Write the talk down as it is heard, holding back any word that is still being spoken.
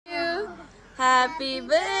Happy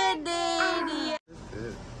birthday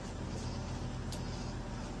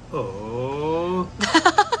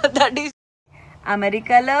that is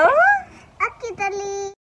అమెరికాలో అక్కి తల్లి.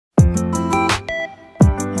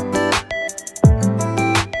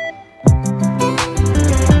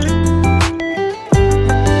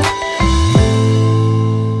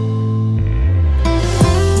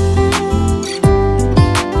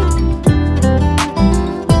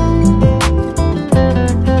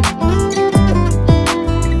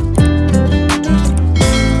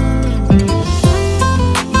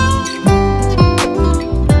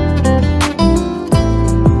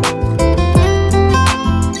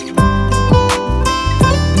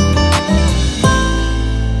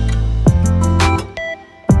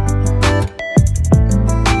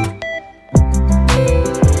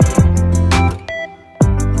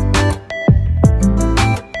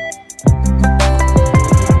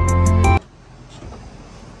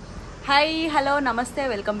 Hi hello నమస్తే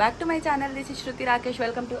welcome back to my channel. This is Shruti Rakesh.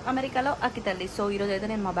 Welcome to అమెరికాలో అక్కి తల్లి. So ఈరోజు అయితే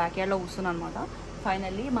నేను మా బ్యాక్ యార్డ్లో కూర్చున్నాను అనమాట.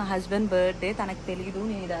 ఫైనల్లీ మా హస్బెండ్ బర్త్డే, తనకు తెలియదు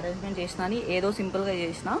నేను ఇది అరేంజ్మెంట్ చేసిన అని, ఏదో సింపుల్గా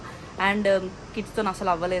చేసిన అండ్ కిడ్స్తో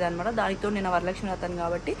అసలు అవ్వలేదన్నమాట. దానితో నేను వరలక్ష్మి వ్రతం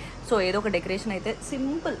కాబట్టి సో ఏదో ఒక డెకరేషన్ అయితే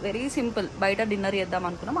సింపుల్, వెరీ సింపుల్, బయట డిన్నర్ చేద్దాం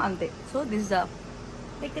అనుకున్నాం అంతే. So this the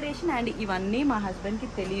decoration and ఇవన్నీ మా హస్బెండ్కి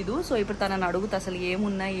తెలియదు. సో ఇప్పుడు తనని అడుగుతా అసలు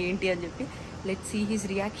ఏమున్నాయి ఏంటి అని చెప్పి. Let's see his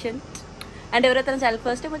reaction. And ఎవరైతే ఛానల్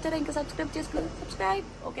ఫస్ట్ టైం వచ్చారో ఇంకా సబ్స్క్రైబ్ చేసుకోండి, సబ్స్క్రైబ్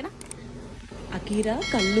ఓకేనా. అకీరా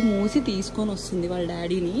కళ్ళు మూసి తీసుకొని వస్తుంది వాళ్ళ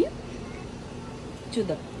డాడీని.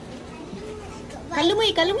 చూద్దాం. కళ్ళు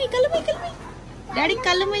మూయి, కళ్ళు మూయి, కళ్ళు మూయి, కళ్ళు మూయి, డాడీ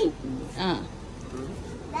కళ్ళు మూయి.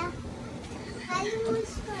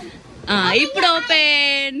 ఇప్పుడు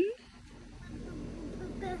open.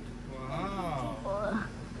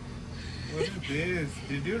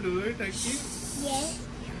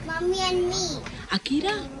 Mommy and me.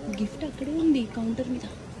 Akira gift అక్కడే ఉంది కౌంటర్ మీద.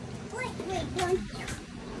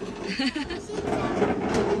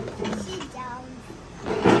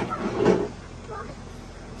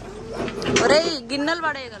 ఒరేయ్ గిన్నెలు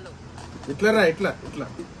పడేయగలవు. ఇట్లా రా, ఇట్లా ఇట్లా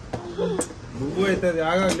నువ్వు అవుతుంది.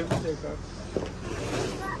 ఆగా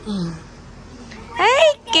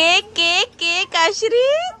cake cake cake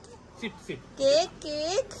అశ్రీత్ cake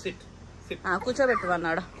cake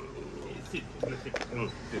కూర్చోబెట్టుకున్నాడు.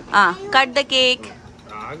 Cut the cake.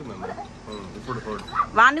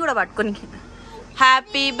 వాణ్ణి కూడా పట్టుకొని.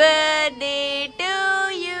 Happy birthday to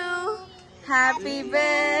you, happy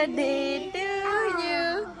birthday to you,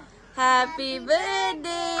 happy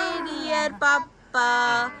birthday dear Popeye,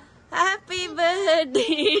 happy birthday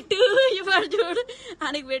to you. చూడు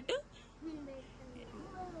ఆయనకి పెట్టు.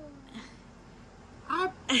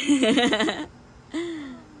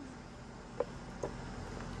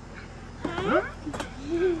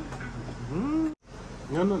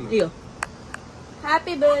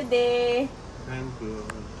 Happy birthday.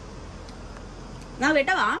 నా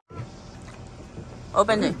పెట్టవా?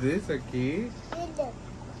 ఓపెన్ చేయి.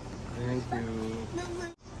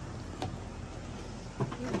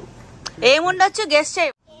 ఏముండొచ్చు గెస్ట్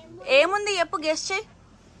చేయి. ఏముంది చెప్పు, గెస్ట్ చేయి.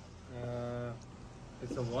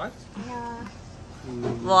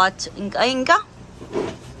 వాచ్. ఇంకా ఇంకా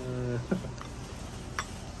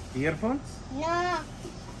earphones? No.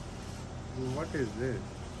 What is this?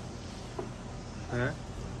 Huh?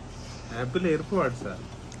 Apple AirPods,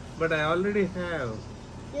 but I already have.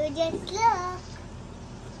 You just look.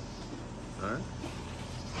 Huh?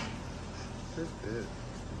 What is this?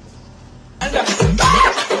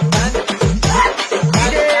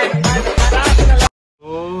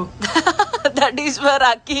 Oh. That is for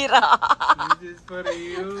Akira. This is for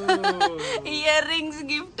you. Earrings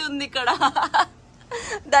gift undi ikkada.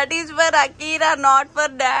 That is for Akira, not for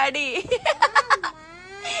daddy.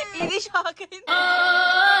 Idi shock ayindi.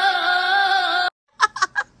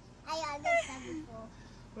 I understand before.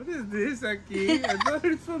 What is this, Aki? I thought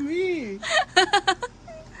it's for me.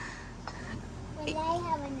 Well, I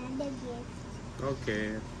have another gift. Okay.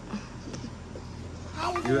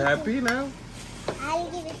 You happy now? I'll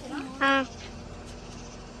give it to you.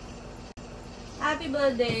 Happy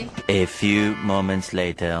birthday. A few moments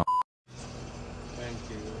later. Thank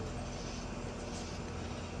you.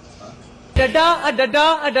 Adada, adada,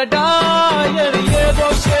 adada, ye wo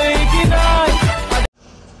shaky night.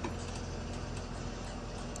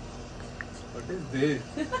 What is this?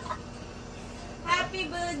 Happy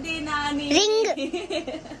birthday, Nani. Ring.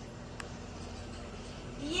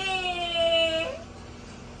 Yay.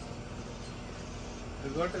 You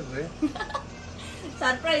got a ring?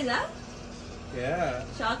 Surprise, huh? Yeah.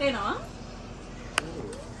 Shock ayna?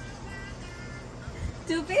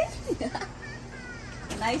 Stupid.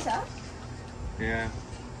 Nice, huh? Yeah.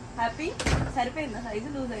 Happy? సరిపోయిందా? Size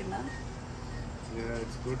loose అయిందా?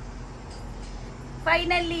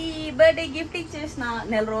 Finally birthday gift ఇచ్చేసిన.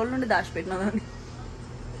 నెల రోజుల నుండి దాచిపెట్టినాను.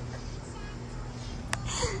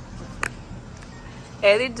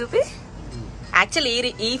 ఏది చూపి.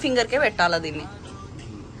 Actually ఈ ఫింగర్కే పెట్టాలా దీన్ని.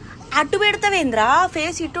 అటు పెడతావేంద్రా,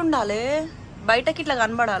 ఫేస్ ఇటు ఉండాలి, బయటకి ఇట్లా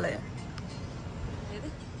కనబడాలి.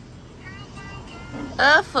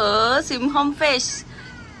 సింహం ఫేస్.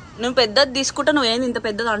 నువ్వు పెద్దది తీసుకుంటా, నువ్వేంది ఇంత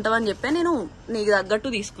పెద్దది అంటావని చెప్పి నేను నీకు తగ్గట్టు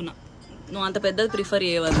తీసుకున్నా. నువ్వు అంత పెద్దది ప్రిఫర్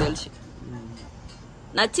చేయవని తెలిసి.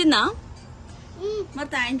 నచ్చిందా? మరి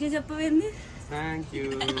థ్యాంక్ యూ చెప్పవేంది?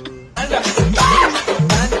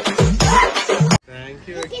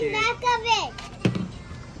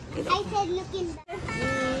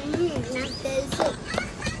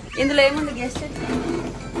 ఇందులో ఏముంది గెస్ట్?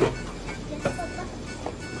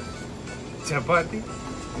 చపాతి.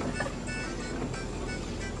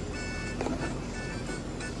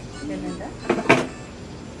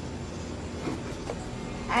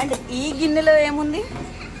 అండ్ ఈ గిన్నెలో ఏముంది?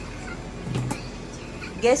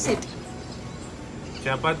 Guess it.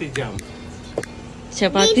 Chapati jam.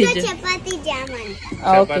 Chapati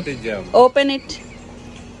jam. Open it.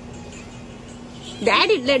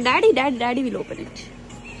 Daddy will open it.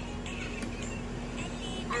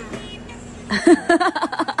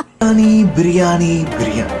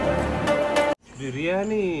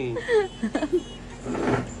 Biryani.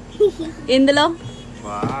 ఇందులో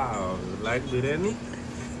లైక్ బిర్యానీ.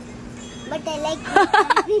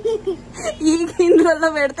 ఈ గిన్నెలలో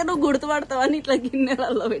పెడితే నువ్వు గుర్తుపడతావని ఇట్లా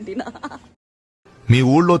గిన్నెలలో పెట్టినా. మీ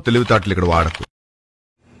ఊళ్ళో తెలివితేటలు ఇక్కడ వాడకు.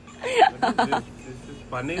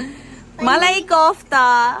 Malai kofta,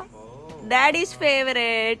 daddy's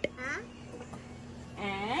favourite.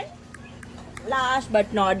 And last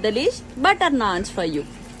but not the least, butter naans for you.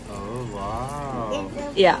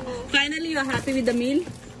 Yeah, finally you are happy with the meal.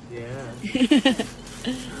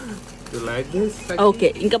 Okay,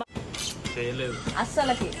 ఇంకా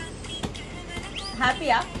అస్సలకి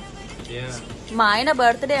హ్యాపీయా? మా ఆయన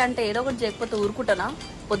బర్త్డే అంటే ఏదో ఒకటి చేయకపోతే ఊరుకుంటానా?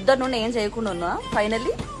 పొద్దున్న నుండి ఏం చేయకుండా ఉన్నా.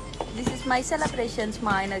 Finally this is my celebrations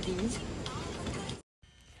మా ఆయనది.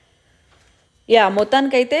 యా,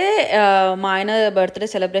 మొత్తానికైతే మా ఆయన బర్త్డే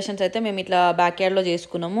సెలబ్రేషన్స్ అయితే మేము ఇట్లా బ్యాక్ యార్డ్లో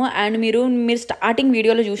చేసుకున్నాము. అండ్ మీరు స్టార్టింగ్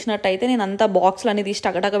వీడియోలో చూసినట్టయితే నేను అంతా బాక్స్లు అనేది తీసి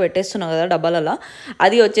టకటక పెట్టేస్తున్నాను కదా డబ్బాలలో.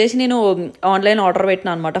 అది వచ్చేసి నేను ఆన్లైన్ ఆర్డర్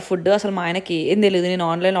పెట్టినా అనమాట ఫుడ్. అసలు మా ఆయనకి ఏం తెలియదు నేను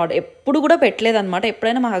ఆన్లైన్ ఆర్డర్ ఎప్పుడు కూడా పెట్టలేదు అనమాట.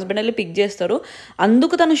 ఎప్పుడైనా మా హస్బెండ్ వెళ్ళి పిక్ చేస్తారు.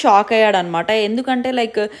 అందుకు తను షాక్ అయ్యాడు అనమాట. ఎందుకంటే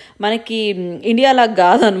లైక్ మనకి ఇండియాలాగా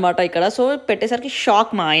కాదనమాట ఇక్కడ. సో పెట్టేసరికి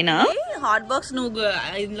షాక్ మా ఆయన. హాట్ బాక్స్ నువ్వు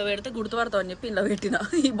ఇందులో పెడితే గుర్తుపడతావు అని చెప్పి ఇందులో పెట్టిన.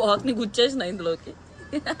 ఈ బాక్స్ ని గుచ్చేసిన ఇందులోకి.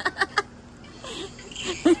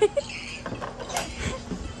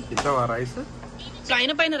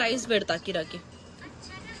 పైన రైస్ పెడతా కిరాకి.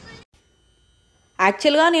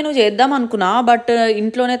 యాక్చువల్గా నేను చేద్దాం అనుకున్నా, బట్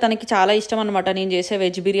ఇంట్లోనే తనకి చాలా ఇష్టం అనమాట నేను చేసే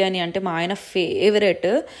వెజ్ బిర్యానీ అంటే. మా ఆయన ఫేవరెట్.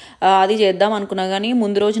 అది చేద్దాం అనుకున్నా కానీ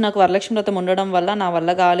ముందు రోజు నాకు వరలక్ష్మి వ్రతం ఉండడం వల్ల నా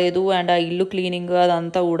వల్ల కాలేదు. అండ్ ఆ ఇల్లు క్లీనింగ్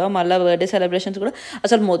అదంతా కూడా, మళ్ళీ బర్త్డే సెలబ్రేషన్స్ కూడా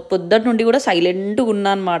అసలు పొద్దుటి నుండి కూడా సైలెంట్గా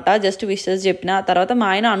ఉన్నా అనమాట. జస్ట్ విషెస్ చెప్పిన తర్వాత మా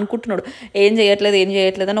ఆయన అనుకుంటున్నాడు ఏం చేయట్లేదు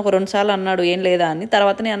అని ఒక 2 సార్లు అన్నాడు ఏం లేదా అని.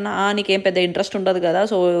 తర్వాత నేను అన్నా నీకేం పెద్ద ఇంట్రెస్ట్ ఉండదు కదా,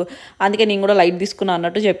 సో అందుకే నేను కూడా లైట్ తీసుకున్నా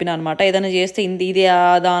అన్నట్టు చెప్పిన అనమాట. ఏదైనా చేస్తే ఇది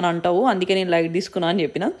అదా అని అంటావు, అందుకే నేను లైట్ తీసుకున్నా అని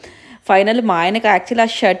చెప్పిన. ఫైనల్లీ మా ఆయనకు యాక్చువల్లీ ఆ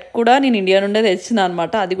షర్ట్ కూడా నేను ఇండియా నుండే తెచ్చిన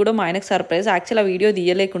అనమాట. అది కూడా మా ఆయనకు సర్ప్రైజ్. యాక్చువల్లీ ఆ వీడియో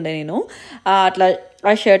తీయలేకుండే నేను. అట్లా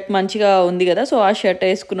ఆ షర్ట్ మంచిగా ఉంది కదా, సో ఆ షర్ట్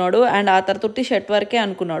వేసుకున్నాడు. అండ్ ఆ తర్వాత షర్ట్ వరకే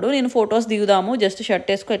అనుకున్నాడు. నేను ఫొటోస్ దిగుదాము, జస్ట్ షర్ట్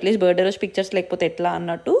వేసుకో, అట్లీస్ట్ బర్త్డే రోజు పిక్చర్స్ లేకపోతే ఎట్లా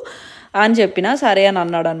అన్నట్టు అని చెప్పిన. సరే అని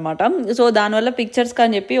అన్నాడు అనమాట. సో దానివల్ల పిక్చర్స్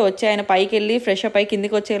అని చెప్పి వచ్చి ఆయన పైకి వెళ్ళి ఫ్రెష్ అప్ అయి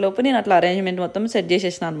కిందికి వచ్చేలోపు నేను అట్లా అరేంజ్మెంట్ మొత్తం సెట్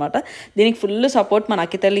చేసేసిన అనమాట. దీనికి ఫుల్ సపోర్ట్ మా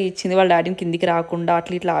అక్కితల్లి ఇచ్చింది. వాళ్ళ డాడీని కిందికి రాకుండా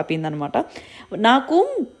అట్లా ఇట్లా ఆపింది అనమాట. నాకు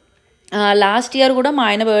లాస్ట్ ఇయర్ కూడా మా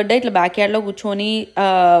ఆయన బర్త్డే ఇట్లా బ్యాక్ యార్డ్లో కూర్చొని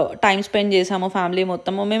టైం స్పెండ్ చేసాము ఫ్యామిలీ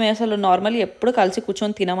మొత్తము. మేము అసలు నార్మల్లీ ఎప్పుడు కలిసి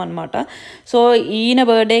కూర్చొని తినమన్నమాట. సో ఈయన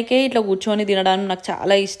బర్త్డేకే ఇట్లా కూర్చొని తినడానికి నాకు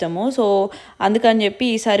చాలా ఇష్టము. సో అందుకని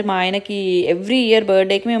చెప్పి ఈసారి మా ఆయనకి ఎవ్రీ ఇయర్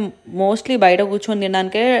బర్త్డేకి మేము మోస్ట్లీ బయట కూర్చొని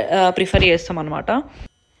తినడానికే ప్రిఫర్ చేస్తాం అనమాట.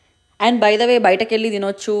 అండ్ బై ద వే బయటకు వెళ్ళి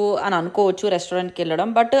తినొచ్చు అని అనుకోవచ్చు రెస్టారెంట్కి వెళ్ళడం,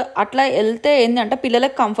 బట్ అట్లా వెళ్తే ఏంటంటే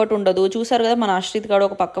పిల్లలకు కంఫర్ట్ ఉండదు. చూసారు కదా మన ఆశ్రిత్ గారు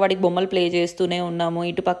ఒక పక్క వాడికి బొమ్మలు ప్లే చేస్తూనే ఉన్నాము,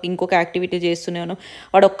 ఇటు పక్క ఇంకొక యాక్టివిటీ చేస్తూనే ఉన్నాము,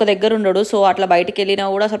 వాడు ఒక్క దగ్గర ఉండడు. సో అట్లా బయటకు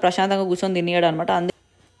వెళ్ళినా కూడా అసలు ప్రశాంతంగా కూర్చొని తినేయడం అనమాట.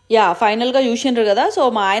 యా, ఫైనల్గా చూసిండ్రు కదా. సో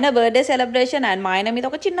మా ఆయన బర్త్డే సెలబ్రేషన్ అండ్ మా ఆయన మీద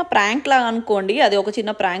ఒక చిన్న ప్రాంక్ లాగా అనుకోండి, అది ఒక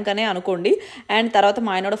చిన్న ప్రాంక్ అనే అనుకోండి. అండ్ తర్వాత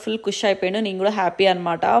మా ఆయన కూడా ఫుల్ ఖుష్ అయిపోయాడు, నేను కూడా హ్యాపీ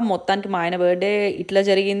అనమాట. మొత్తానికి మా ఆయన బర్త్డే ఇట్లా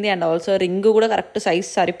జరిగింది. అండ్ ఆల్సో రింగ్ కూడా కరెక్ట్ సైజ్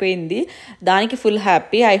సరిపోయింది, దానికి ఫుల్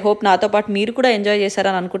హ్యాపీ. ఐ హోప్ నాతో పాటు మీరు కూడా ఎంజాయ్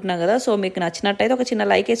చేశారని అనుకుంటున్నాను కదా. సో మీకు నచ్చినట్టయితే ఒక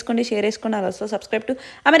చిన్న లైక్ వేసుకోండి, షేర్ వేసుకోండి. ఆల్సో సబ్స్క్రైబ్ టు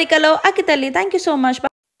అమెరికాలో అక్కి తల్లి. Thank you so much.